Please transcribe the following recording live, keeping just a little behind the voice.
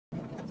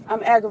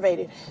I'm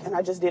aggravated, and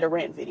I just did a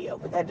rant video,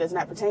 but that does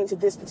not pertain to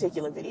this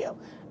particular video.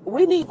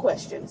 We need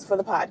questions for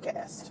the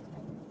podcast.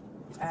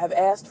 I have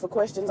asked for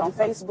questions on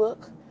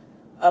Facebook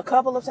a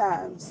couple of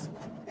times,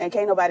 and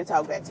can't nobody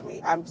talk back to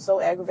me. I'm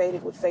so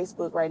aggravated with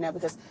Facebook right now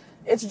because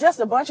it's just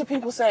a bunch of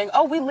people saying,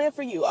 oh, we live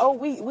for you. Oh,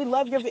 we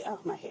love your, oh,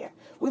 my hair.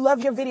 We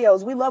love your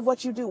videos. We love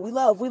what you do. We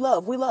love.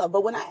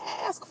 But when I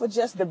ask for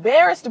just the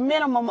barest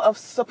minimum of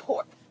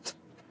support,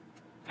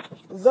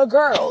 the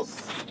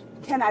girls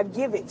cannot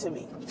give it to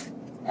me.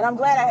 And I'm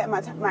glad I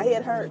had my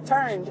head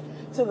turned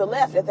to the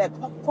left at that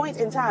point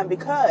in time,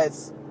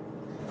 because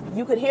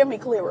you could hear me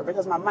clearer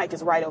because my mic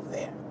is right over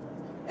there.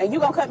 And you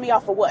gonna cut me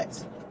off for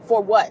what?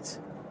 For what?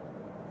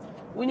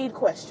 We need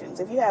questions.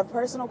 If you have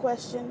personal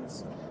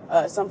questions,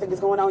 something is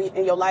going on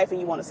in your life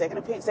and you want a second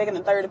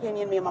and third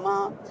opinion, me and my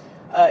mom.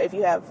 If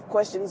you have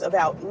questions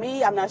about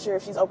me, I'm not sure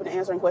if she's open to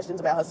answering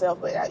questions about herself,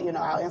 but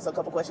I'll answer a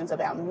couple questions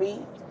about me,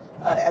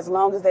 as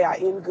long as they are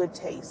in good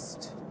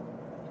taste.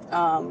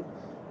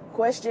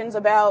 Questions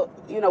about,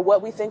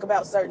 what we think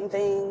about certain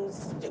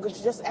things.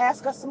 Just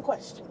ask us some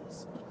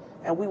questions,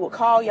 and we will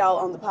call y'all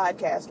on the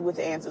podcast with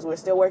the answers. We're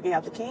still working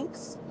out the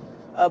kinks,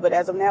 but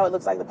as of now, it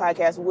looks like the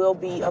podcast will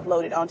be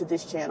uploaded onto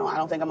this channel. I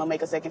don't think I'm gonna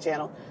make a second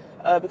channel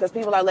because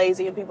people are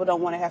lazy and people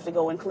don't want to have to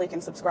go and click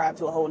and subscribe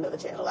to a whole nother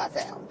channel, I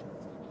found.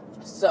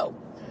 So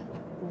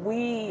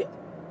we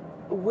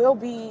will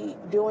be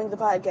doing the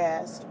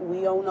podcast.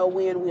 We don't know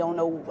when. We don't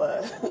know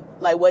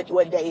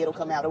what day it'll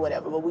come out or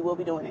whatever, but we will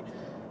be doing it.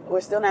 We're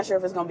still not sure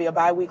if it's going to be a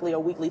bi-weekly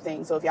or weekly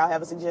thing. So if y'all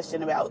have a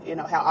suggestion about,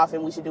 how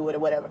often we should do it or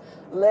whatever,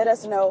 let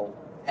us know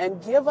and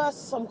give us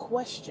some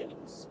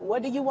questions.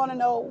 What do you want to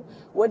know?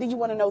 What do you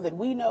want to know that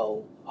we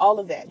know? All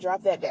of that.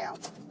 Drop that down.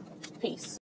 Peace.